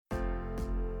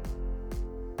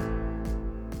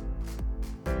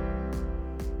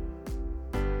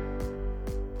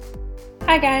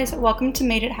Hi guys, welcome to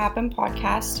Made It Happen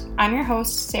podcast. I'm your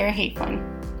host, Sarah Haflin.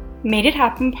 Made It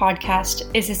Happen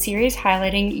podcast is a series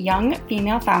highlighting young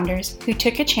female founders who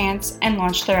took a chance and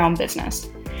launched their own business.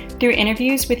 Through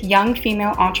interviews with young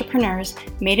female entrepreneurs,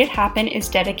 Made It Happen is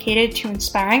dedicated to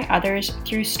inspiring others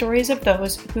through stories of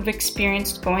those who've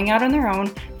experienced going out on their own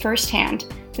firsthand,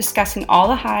 discussing all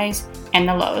the highs and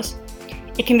the lows.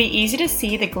 It can be easy to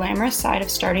see the glamorous side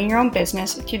of starting your own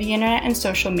business through the internet and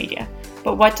social media,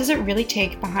 but what does it really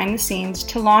take behind the scenes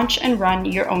to launch and run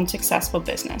your own successful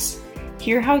business?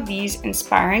 Hear how these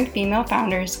inspiring female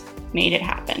founders made it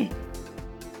happen.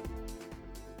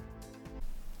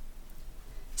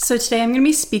 So today I'm going to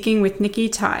be speaking with Nikki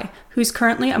Tai, who's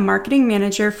currently a marketing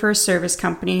manager for a service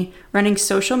company, running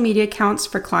social media accounts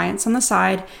for clients on the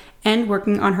side, and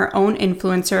working on her own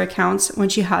influencer accounts when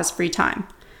she has free time.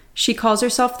 She calls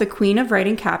herself the queen of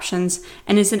writing captions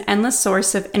and is an endless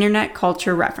source of internet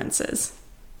culture references.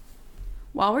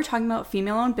 While we're talking about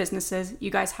female-owned businesses, you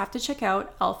guys have to check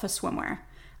out Alpha Swimwear.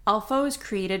 Alpha is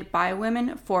created by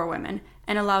women for women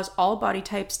and allows all body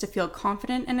types to feel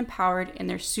confident and empowered in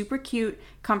their super cute,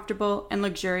 comfortable, and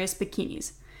luxurious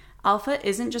bikinis. Alpha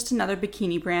isn't just another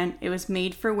bikini brand, it was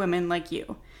made for women like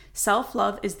you.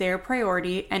 Self-love is their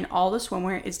priority, and all the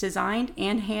swimwear is designed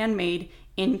and handmade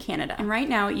in Canada. And right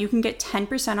now, you can get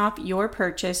 10% off your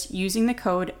purchase using the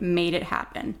code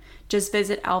MADEITHAPPEN. Just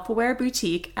visit Alphawear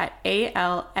Boutique at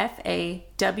ALFAWEAR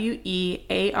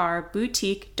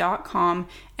boutique.com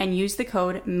and use the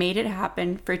code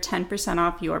MADEITHAPPEN for 10%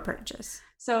 off your purchase.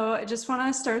 So I just want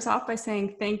to start us off by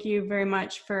saying thank you very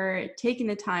much for taking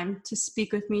the time to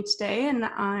speak with me today. And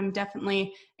I'm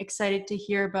definitely excited to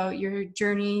hear about your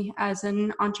journey as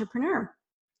an entrepreneur.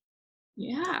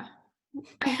 Yeah.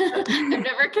 I've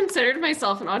never considered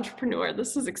myself an entrepreneur.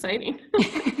 This is exciting.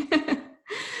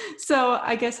 So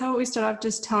I guess how about we start off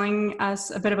just telling us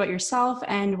a bit about yourself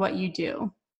and what you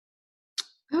do?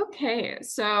 Okay,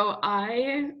 so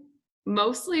I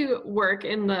mostly work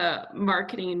in the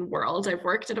marketing world. I've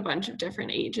worked at a bunch of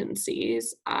different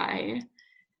agencies. I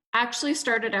actually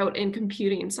started out in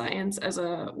computing science as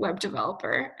a web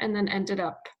developer and then ended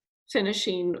up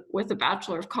finishing with a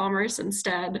Bachelor of Commerce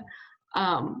instead.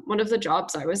 One of the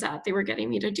jobs I was at, they were getting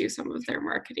me to do some of their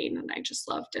marketing and I just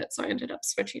loved it. So I ended up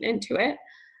switching into it.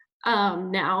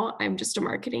 Now I'm just a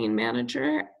marketing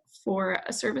manager for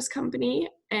a service company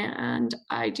and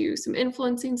I do some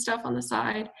influencing stuff on the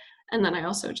side. And then I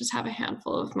also just have a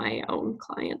handful of my own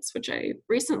clients, which I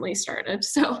recently started.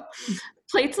 So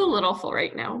plate's a little full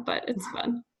right now, but it's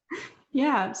fun.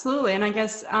 Yeah, absolutely. And I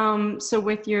guess, so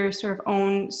with your sort of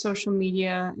own social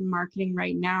media and marketing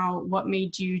right now, what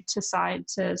made you decide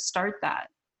to start that?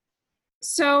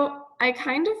 So I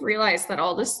kind of realized that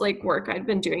all this work I'd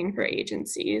been doing for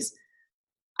agencies,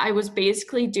 I was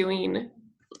basically doing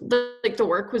the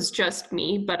work was just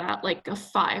me, but at a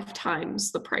 5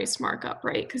 times the price markup,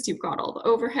 right? Because you've got all the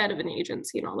overhead of an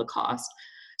agency and all the cost.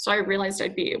 So I realized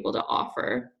I'd be able to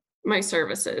offer my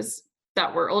services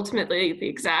that were ultimately the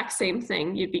exact same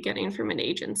thing you'd be getting from an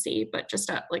agency, but just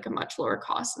at a much lower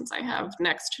cost since I have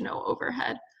next to no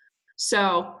overhead.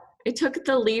 So I took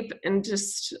the leap and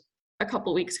just a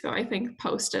couple weeks ago, I think,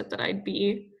 posted that I'd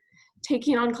be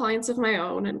taking on clients of my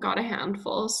own and got a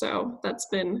handful. So that's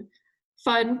been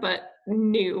fun, but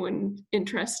new and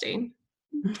interesting.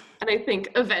 And I think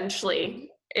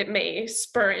eventually it may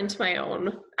spur into my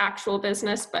own actual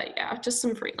business, but yeah, just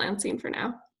some freelancing for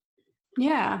now.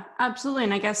 Yeah, absolutely.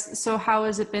 And I guess, so how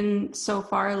has it been so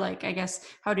far? I guess,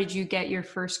 how did you get your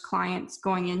first clients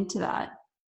going into that?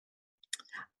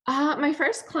 My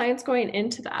first clients going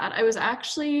into that, I was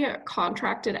actually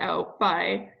contracted out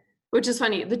by, which is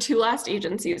funny, the 2 last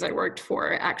agencies I worked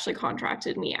for actually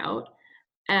contracted me out.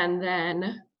 And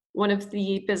then one of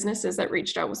the businesses that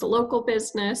reached out was a local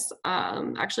business,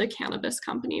 actually a cannabis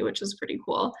company, which is pretty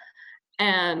cool.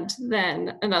 And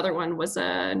then another one was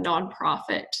a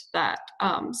nonprofit that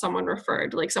someone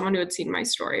referred, someone who had seen my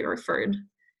story referred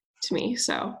to me.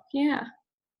 So yeah.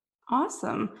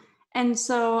 Awesome. And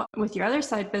so with your other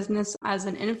side business as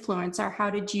an influencer, how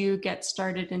did you get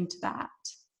started into that?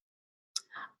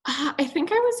 I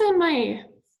think I was in my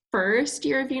first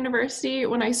year of university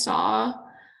when I saw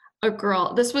a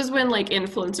girl. This was when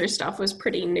influencer stuff was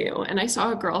pretty new. And I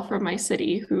saw a girl from my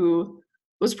city who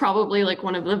was probably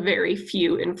one of the very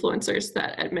few influencers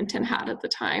that Edmonton had at the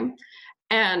time.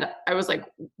 And I was like,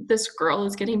 this girl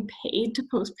is getting paid to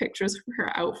post pictures of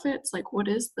her outfits. What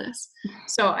is this?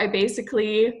 So I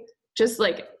basically just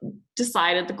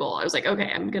decided the goal. I was like,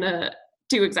 okay, I'm going to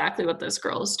do exactly what this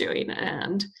girl is doing,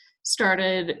 and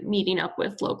started meeting up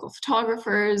with local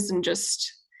photographers and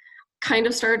just kind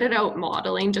of started out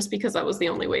modeling just because that was the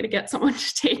only way to get someone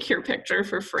to take your picture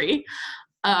for free.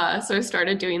 So I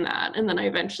started doing that, and then I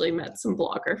eventually met some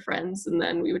blogger friends, and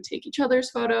then we would take each other's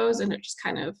photos, and it just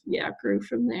kind of, grew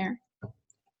from there.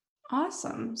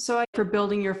 Awesome. So for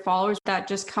building your followers, that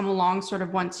just come along sort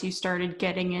of once you started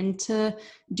getting into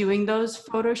doing those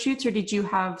photo shoots, or did you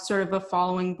have sort of a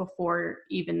following before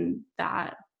even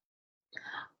that?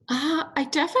 I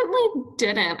definitely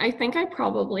didn't. I think I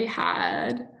probably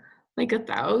had like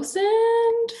 1,000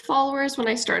 followers when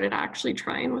I started actually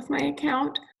trying with my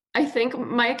account. I think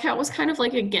my account was kind of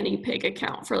like a guinea pig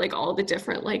account for like all the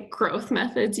different like growth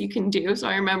methods you can do. So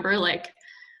I remember like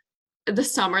the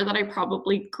summer that I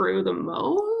probably grew the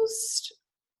most,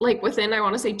 like within, I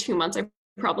want to say 2 months, I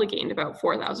probably gained about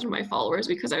 4,000 of my followers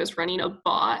because I was running a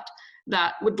bot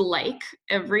that would like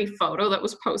every photo that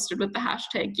was posted with the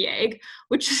hashtag YAG,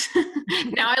 which is,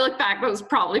 now I look back, that was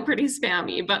probably pretty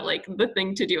spammy, but like the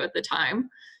thing to do at the time.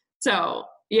 So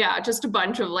yeah, just a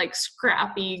bunch of like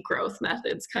scrappy growth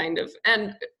methods kind of,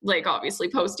 and like obviously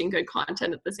posting good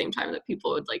content at the same time that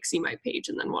people would like see my page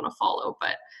and then want to follow.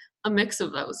 But a mix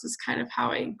of those is kind of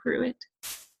how I grew it.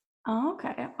 Oh,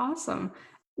 okay, awesome.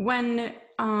 When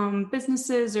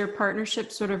businesses or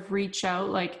partnerships sort of reach out,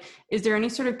 like, is there any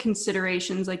sort of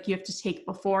considerations like you have to take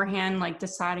beforehand, like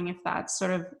deciding if that's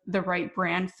sort of the right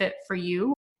brand fit for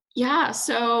you? Yeah,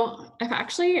 so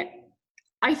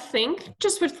I think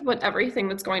just with everything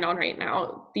that's going on right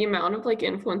now, the amount of like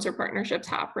influencer partnerships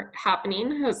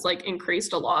happening has like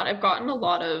increased a lot. I've gotten a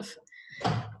lot of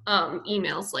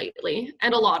emails lately,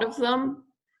 and a lot of them,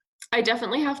 I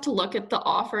definitely have to look at the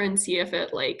offer and see if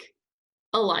it like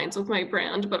aligns with my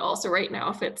brand, but also right now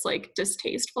if it's like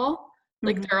distasteful.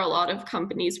 Like there are a lot of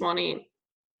companies wanting,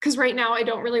 because right now I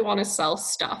don't really want to sell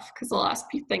stuff because the last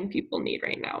thing people need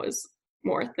right now is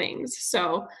more things.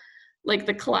 So like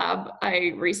the collab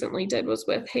I recently did was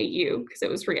with Hey You, because it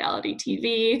was reality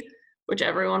TV, which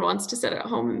everyone wants to sit at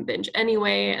home and binge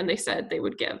anyway, and they said they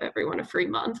would give everyone a free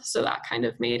month, so that kind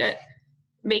of made it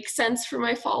make sense for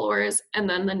my followers. And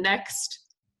then the next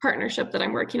partnership that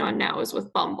I'm working on now is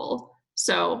with Bumble.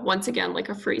 So once again, like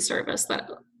a free service that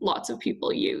lots of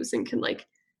people use and can like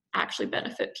actually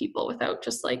benefit people without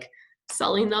just like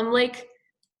selling them like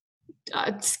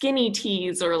skinny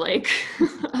teas or like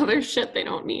other shit they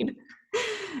don't need.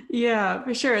 Yeah,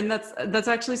 for sure. And that's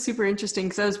actually super interesting,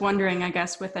 because I was wondering, I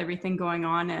guess, with everything going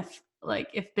on,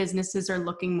 if businesses are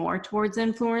looking more towards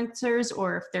influencers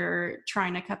or if they're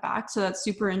trying to cut back. So that's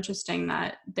super interesting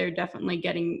that they're definitely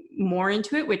getting more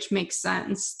into it, which makes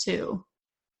sense too.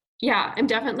 Yeah, I'm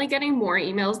definitely getting more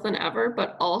emails than ever,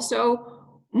 but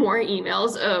also more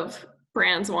emails of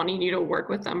brands wanting you to work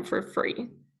with them for free.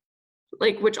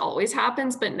 Like, which always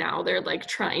happens, but now they're like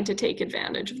trying to take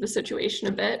advantage of the situation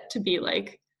a bit to be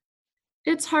like,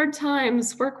 it's hard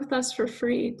times, work with us for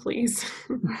free, please.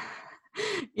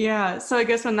 Yeah. So I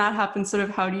guess when that happens, sort of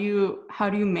how do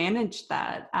you manage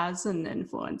that as an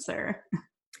influencer?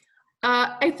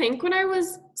 I think when I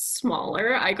was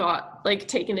smaller, I got like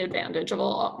taken advantage of a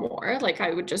lot more. Like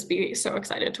I would just be so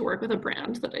excited to work with a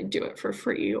brand that I'd do it for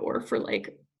free or for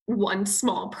like one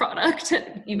small product,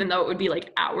 even though it would be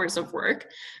like hours of work.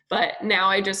 But now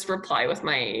I just reply with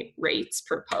my rates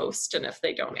per post. And if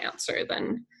they don't answer,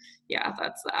 then yeah,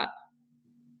 that's that.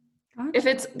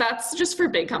 Gotcha. That's just for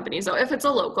big companies. So if it's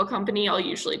a local company, I'll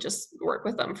usually just work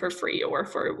with them for free or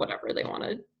for whatever they want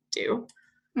to do.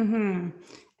 Mm-hmm.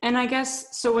 And I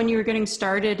guess, so when you were getting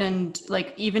started and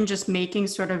like even just making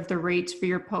sort of the rates for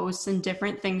your posts and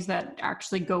different things that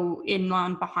actually go in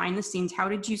on behind the scenes, how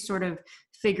did you sort of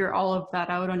figure all of that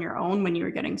out on your own when you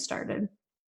were getting started?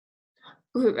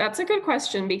 Ooh, that's a good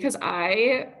question because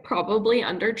I probably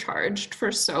undercharged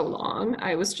for so long.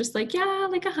 I was just like, yeah,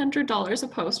 like $100 a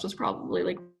post was probably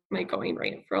like my going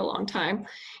rate for a long time,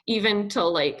 even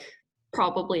till like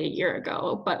probably a year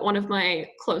ago. But one of my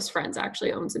close friends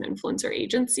actually owns an influencer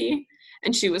agency,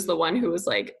 and she was the one who was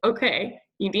like, okay,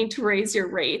 you need to raise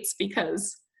your rates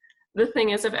because the thing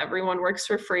is, if everyone works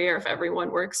for free or if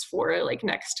everyone works for like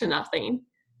next to nothing,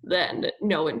 then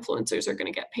no influencers are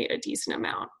going to get paid a decent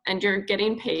amount. And you're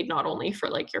getting paid not only for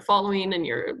like your following and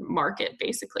your market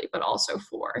basically, but also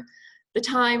for the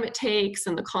time it takes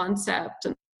and the concept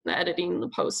and the editing, the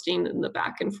posting and the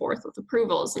back and forth with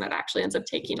approvals. And it actually ends up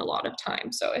taking a lot of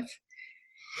time. So if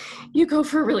you go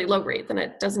for a really low rate, then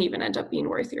it doesn't even end up being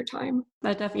worth your time.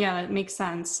 Yeah, that makes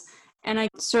sense. And I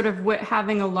sort of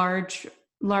having a large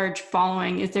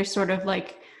following, is there sort of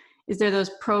like, is there those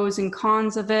pros and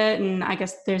cons of it? And I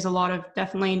guess there's a lot of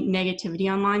definitely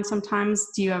negativity online sometimes.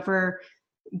 Do you ever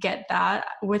get that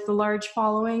with a large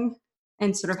following?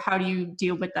 And sort of how do you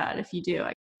deal with that if you do?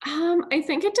 I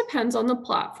think it depends on the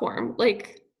platform.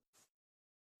 Like,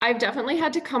 I've definitely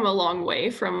had to come a long way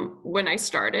from when I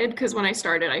started, because when I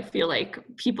started, I feel like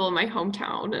people in my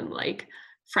hometown and like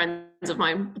friends of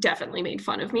mine definitely made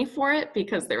fun of me for it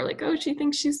because they were like, oh, she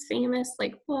thinks she's famous,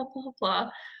 like blah, blah,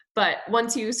 blah. But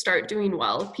once you start doing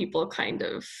well, people kind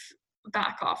of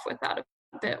back off with that a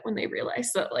bit when they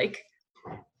realize that, like,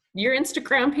 your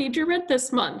Instagram page you read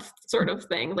this month sort of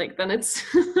thing. Like, then it's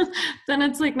then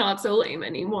it's like not so lame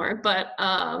anymore. But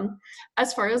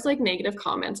as far as like negative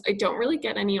comments, I don't really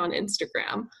get any on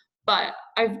Instagram, but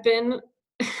I've been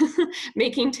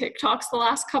making TikToks the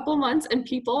last couple months, and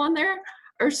people on there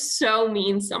are so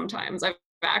mean sometimes. I've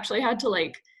actually had to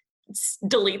like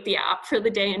delete the app for the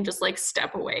day and just like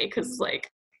step away because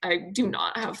like I do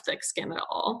not have thick skin at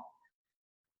all.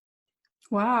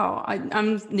 Wow.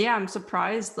 I'm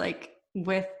surprised like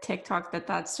with TikTok that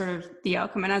that's sort of the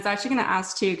outcome. And I was actually going to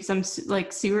ask too, because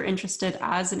like super interested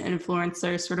as an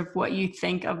influencer, sort of what you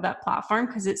think of that platform,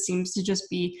 because it seems to just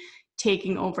be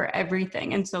taking over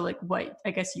everything. And so like what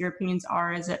I guess your opinions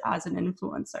are as it as an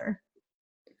influencer.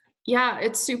 Yeah,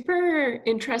 it's super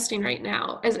interesting right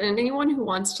now. As anyone who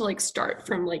wants to like start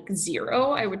from like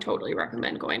zero, I would totally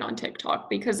recommend going on TikTok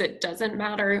because it doesn't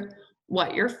matter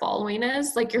what your following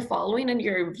is. Like, your following and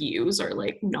your views are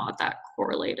like not that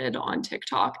correlated on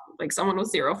TikTok. Like, someone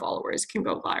with 0 followers can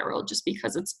go viral just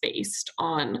because it's based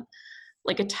on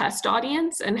like a test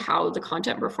audience and how the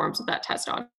content performs with that test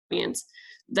audience.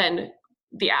 Then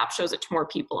the app shows it to more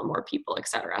people and more people,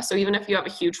 etc. So even if you have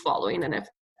a huge following and if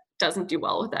doesn't do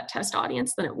well with that test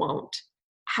audience, then it won't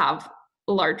have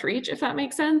a large reach, if that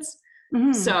makes sense.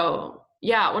 Mm-hmm. So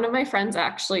yeah, one of my friends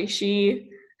actually, she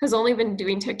has only been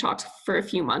doing TikToks for a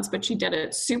few months, but she did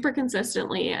it super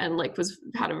consistently and like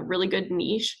had a really good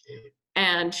niche.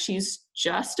 And she's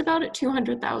just about at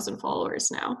 200,000 followers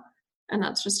now. And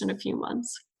that's just in a few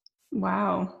months.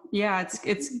 Wow. Yeah,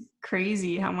 it's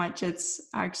crazy how much it's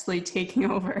actually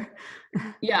taking over.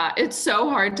 Yeah, it's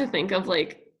so hard to think of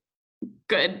like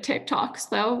good TikToks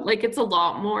though. Like, it's a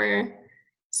lot more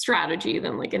strategy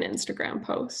than like an Instagram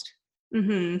post.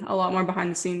 Mm-hmm. A lot more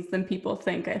behind the scenes than people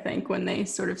think, I think, when they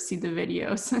sort of see the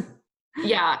videos.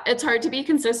 Yeah, it's hard to be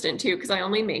consistent too because I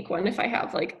only make one if I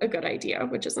have like a good idea,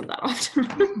 which isn't that often.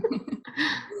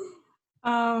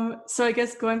 So I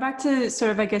guess going back to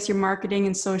sort of, I guess, your marketing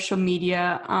and social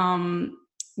media,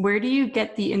 where do you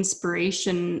get the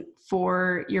inspiration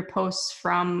for your posts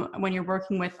from when you're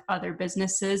working with other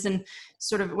businesses and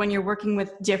sort of when you're working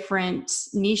with different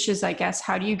niches, I guess,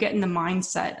 how do you get in the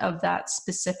mindset of that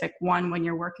specific one when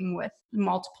you're working with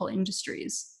multiple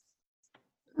industries?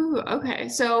 Ooh, okay.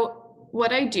 So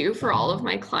what I do for all of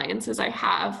my clients is I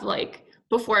have like,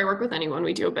 before I work with anyone,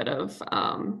 we do a bit of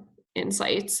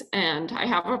insights and I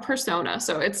have a persona.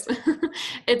 So it's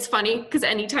it's funny because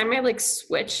anytime I like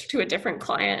switch to a different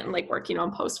client and like working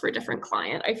on posts for a different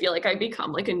client, I feel like I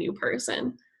become like a new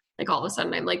person. Like, all of a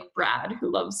sudden I'm like Brad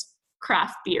who loves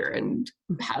craft beer and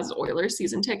has Oilers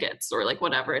season tickets or like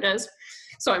whatever it is.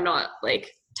 So I'm not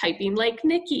like typing like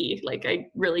Nikki. Like, I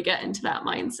really get into that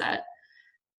mindset.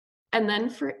 And then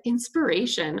for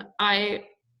inspiration, I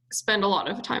spend a lot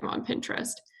of time on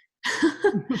Pinterest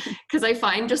because I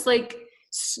find just like,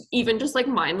 even just like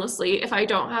mindlessly, if I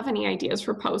don't have any ideas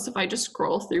for posts, if I just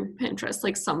scroll through Pinterest,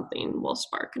 like something will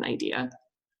spark an idea.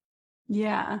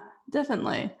 Yeah,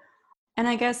 definitely. And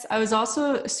I guess I was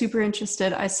also super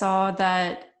interested. I saw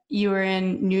that you were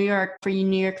in New York for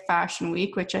New York Fashion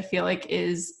Week, which I feel like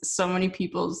is so many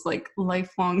people's like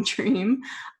lifelong dream.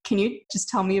 Can you just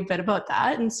tell me a bit about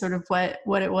that and sort of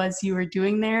what it was you were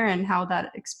doing there and how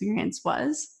that experience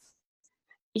was?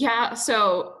 Yeah,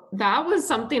 so that was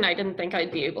something I didn't think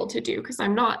I'd be able to do because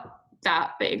I'm not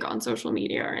that big on social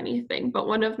media or anything. But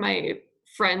one of my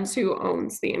friends who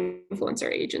owns the influencer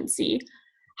agency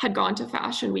had gone to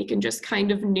Fashion Week and just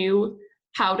kind of knew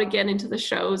how to get into the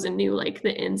shows and knew like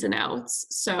the ins and outs.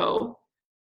 So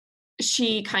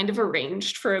she kind of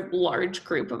arranged for a large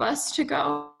group of us to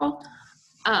go.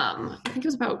 I think it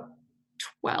was about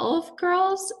 12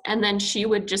 girls. And then she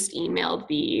would just email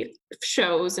the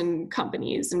shows and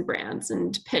companies and brands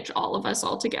and pitch all of us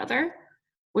all together,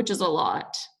 which is a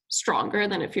lot stronger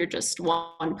than if you're just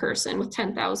one person with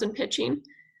 10,000 pitching.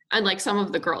 And like, some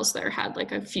of the girls there had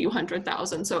like a few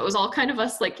 100,000. So it was all kind of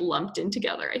us like lumped in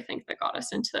together, I think, that got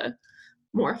us into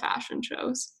more fashion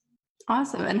shows.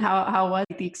 Awesome. And how was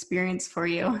the experience for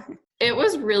you? It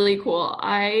was really cool.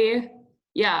 I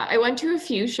went to a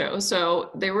few shows,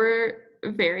 so they were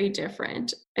very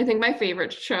different. I think my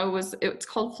favorite show it's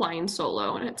called Flying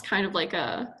Solo, and it's kind of like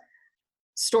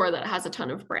store that has a ton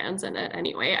of brands in it.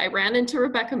 Anyway, I ran into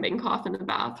Rebecca Minkoff in the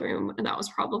bathroom, and that was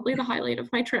probably the highlight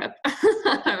of my trip.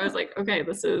 I was like, okay,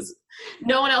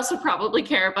 no one else would probably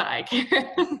care, but I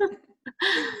care.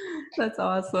 That's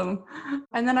awesome.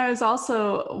 And then I was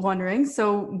also wondering,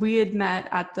 so we had met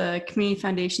at the Community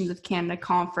Foundations of Canada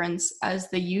conference as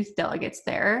the youth delegates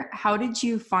there. How did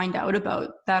you find out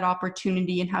about that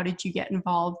opportunity and how did you get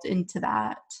involved into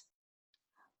that?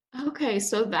 Okay,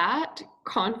 so that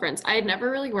conference, I had never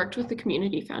really worked with the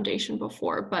Community Foundation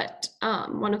before, but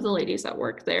one of the ladies that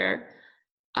worked there,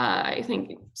 I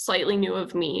think slightly knew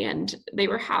of me, and they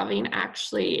were having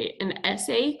actually an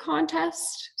essay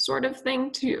contest sort of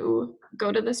thing to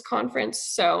go to this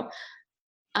conference. So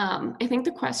I think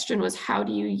the question was, how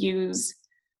do you use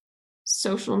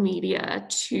social media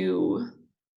to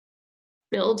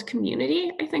build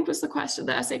community? I think was the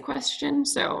essay question.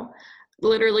 So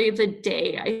literally the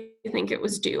day I think it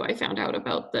was due, I found out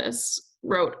about this,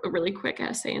 wrote a really quick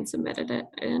essay and submitted it,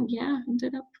 and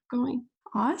ended up going.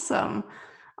 Awesome.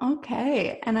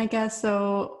 Okay. And I guess,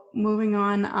 so moving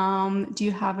on, do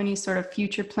you have any sort of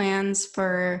future plans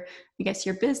for, I guess,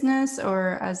 your business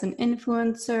or as an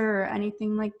influencer or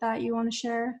anything like that you want to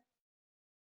share?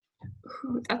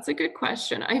 Ooh, that's a good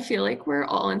question. I feel like we're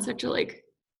all in such a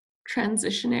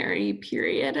transitionary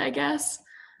period, I guess.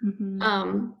 Mm-hmm.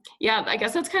 I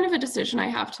guess that's kind of a decision I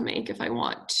have to make if I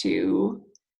want to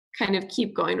kind of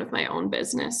keep going with my own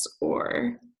business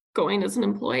or going as an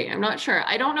employee. I'm not sure.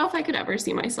 I don't know if I could ever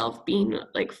see myself being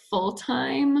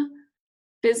full-time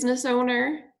business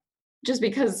owner, just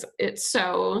because it's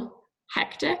so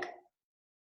hectic.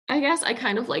 I guess I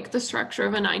kind of like the structure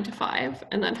of a 9-to-5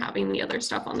 and then having the other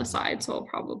stuff on the side. So I'll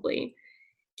probably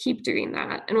keep doing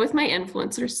that. And with my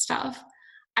influencer stuff,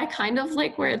 I kind of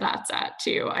like where that's at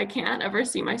too. I can't ever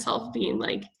see myself being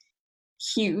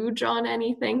huge on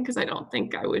anything because I don't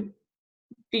think I would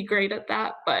be great at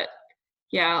that. But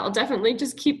yeah, I'll definitely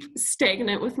just keep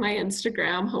stagnant with my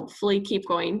Instagram. Hopefully keep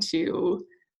going to,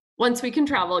 once we can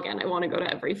travel again, I want to go to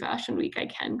every fashion week I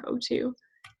can go to.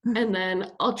 And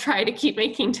then I'll try to keep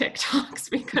making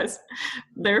TikToks because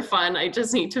they're fun. I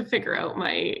just need to figure out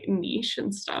my niche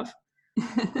and stuff.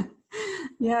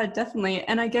 Yeah, definitely.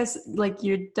 And I guess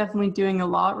you're definitely doing a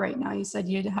lot right now. You said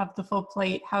you'd have the full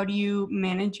plate. How do you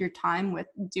manage your time with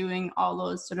doing all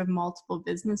those sort of multiple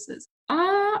businesses?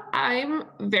 I'm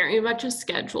very much a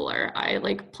scheduler.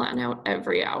 I plan out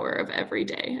every hour of every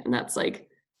day. And that's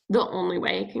the only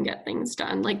way I can get things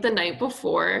done. The night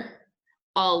before,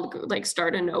 I'll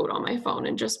start a note on my phone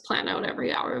and just plan out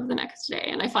every hour of the next day.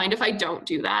 And I find if I don't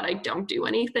do that, I don't do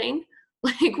anything.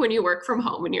 When you work from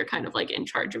home and you're kind of in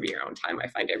charge of your own time, I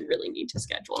find I really need to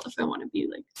schedule if I want to be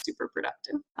super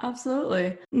productive.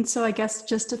 Absolutely. And so I guess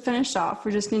just to finish off,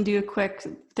 we're just going to do a quick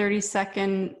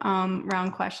 30-second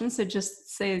round question. So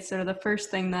just say sort of the first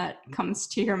thing that comes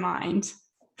to your mind.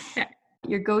 Okay.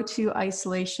 Your go-to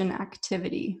isolation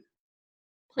activity.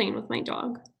 Playing with my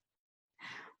dog.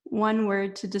 One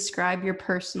word to describe your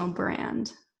personal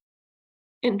brand.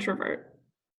 Introvert.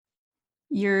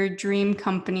 Your dream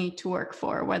company to work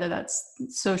for, whether that's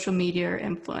social media or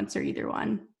influencer, either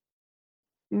one.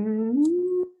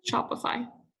 Shopify.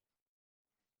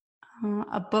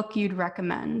 A book you'd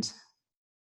recommend.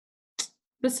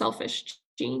 The Selfish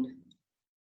Gene.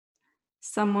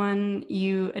 Someone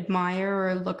you admire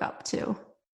or look up to.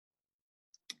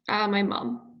 My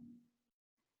mom.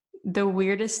 The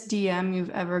weirdest DM you've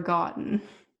ever gotten.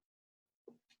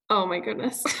 Oh my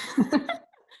goodness.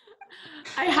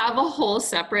 I have a whole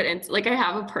separate, I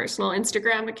have a personal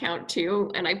Instagram account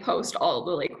too, and I post all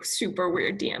the super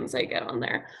weird DMs I get on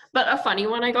there. But a funny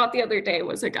one I got the other day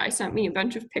was a guy sent me a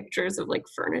bunch of pictures of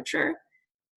furniture,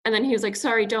 and then he was like,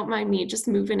 "Sorry, don't mind me, just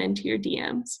moving into your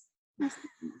DMs."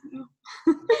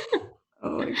 Oh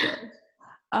my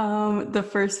god. The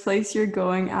first place you're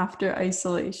going after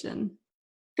isolation.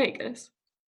 Vegas.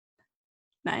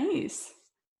 Nice.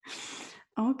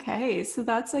 Okay, so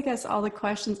that's, I guess, all the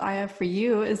questions I have for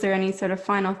you. Is there any sort of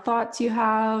final thoughts you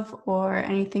have or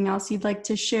anything else you'd like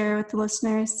to share with the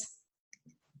listeners?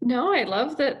 No, I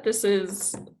love that this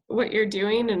is what you're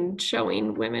doing and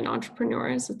showing women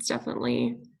entrepreneurs. It's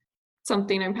definitely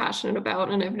something I'm passionate about,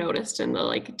 and I've noticed in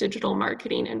the digital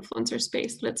marketing influencer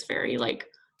space that it's very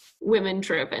women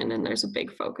driven and there's a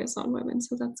big focus on women,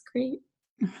 so that's great.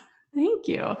 Thank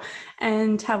you.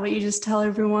 And how about you just tell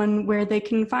everyone where they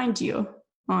can find you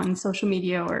on social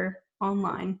media or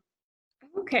online?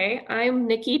 Okay, I'm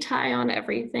Nikki Ty on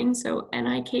everything, so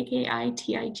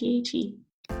NIKKITIGHE.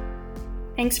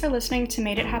 Thanks for listening to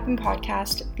Made It Happen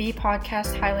podcast, the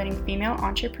podcast highlighting female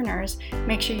entrepreneurs.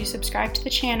 Make sure you subscribe to the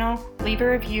channel, leave a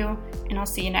review, and I'll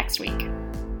see you next week.